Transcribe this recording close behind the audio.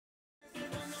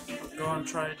go and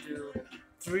try to do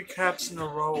 3 caps in a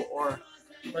row, or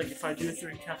like if I do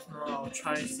 3 caps in a row, I'll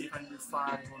try to see if I can do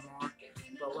 5 or more.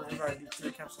 But whenever I do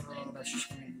 3 caps in a row, that's just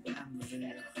gonna be the end of the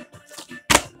video.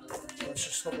 So let's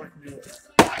just hope I can do it.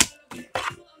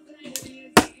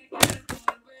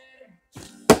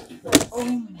 Oh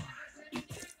my.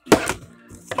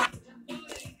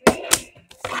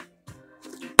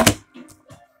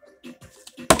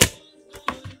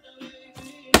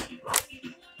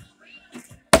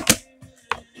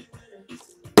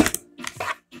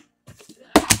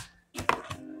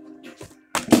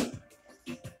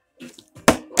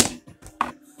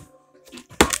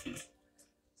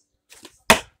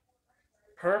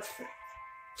 Perfect.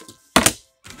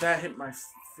 That hit my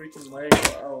freaking leg.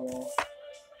 Oh well.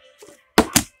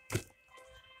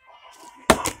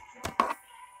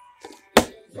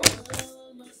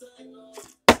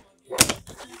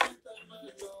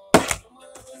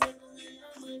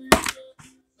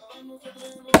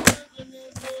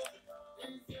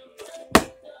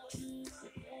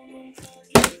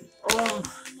 Oh.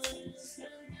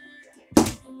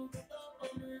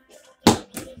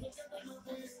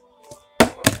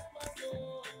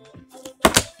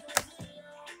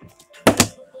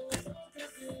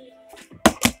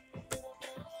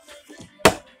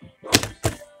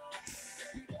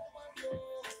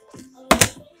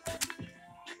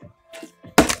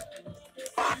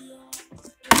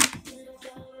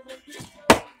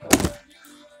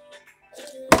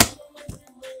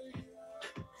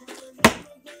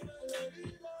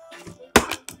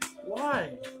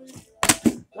 Why?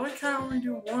 Why can't I only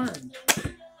do 1?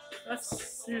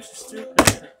 That's seriously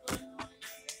stupid.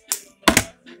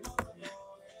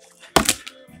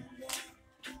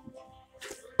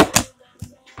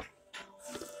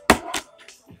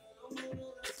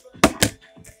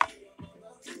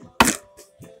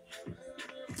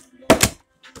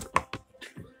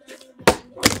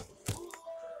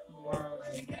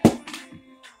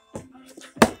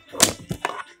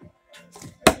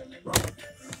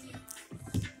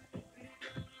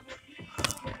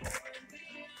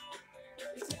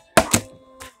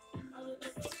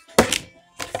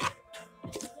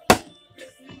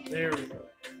 There we go.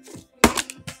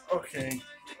 Okay.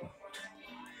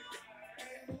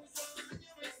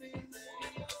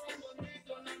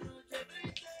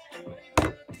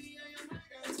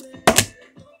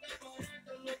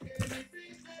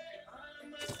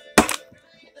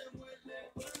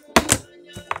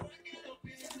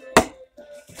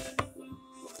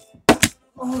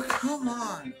 Oh, come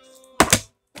on.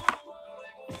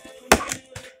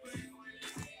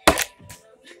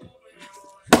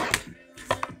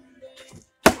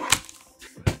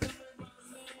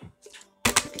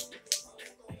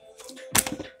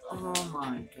 Oh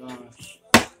my gosh.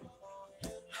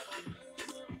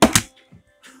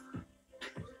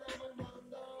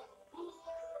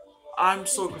 I'm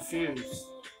so confused.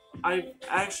 I've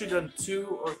actually done 2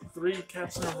 or 3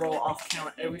 caps in a row off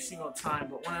camera every single time,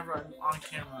 but whenever I'm on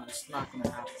camera, it's not gonna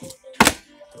happen.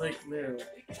 Like, literally.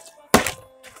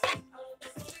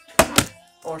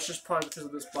 Or it's just probably because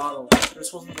of this bottle.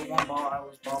 This wasn't the one bottle I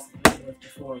was bottling with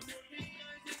before.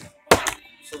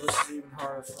 So this is even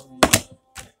harder for me.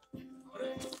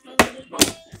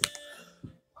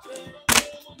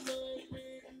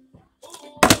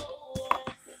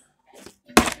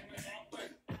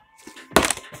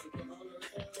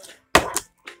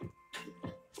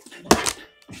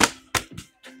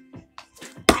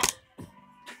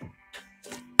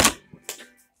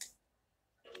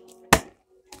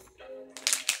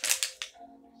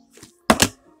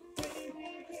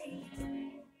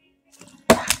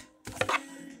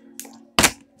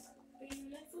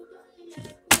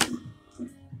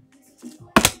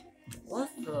 What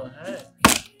the heck?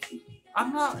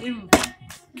 I'm not even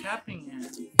capping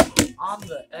it on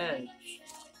the edge.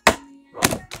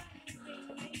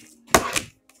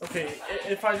 Okay,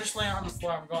 if I just land on the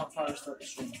floor, I'm going to probably start the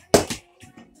stream.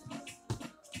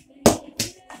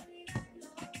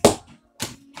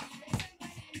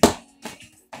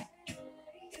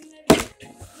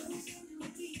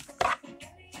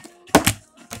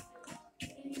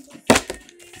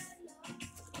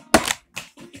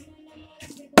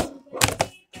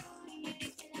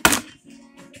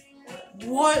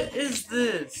 What is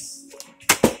this?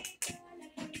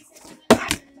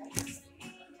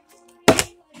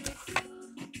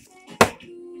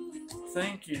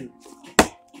 Thank you.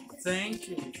 Thank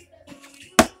you.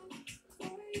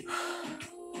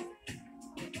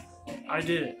 I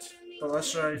did it, but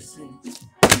let's try to see.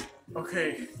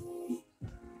 Okay.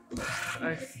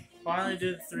 I finally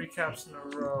did 3 caps in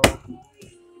a row.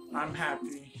 I'm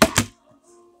happy.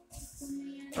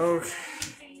 Okay.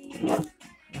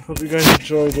 Hope you guys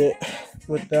enjoyed it.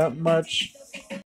 With that much,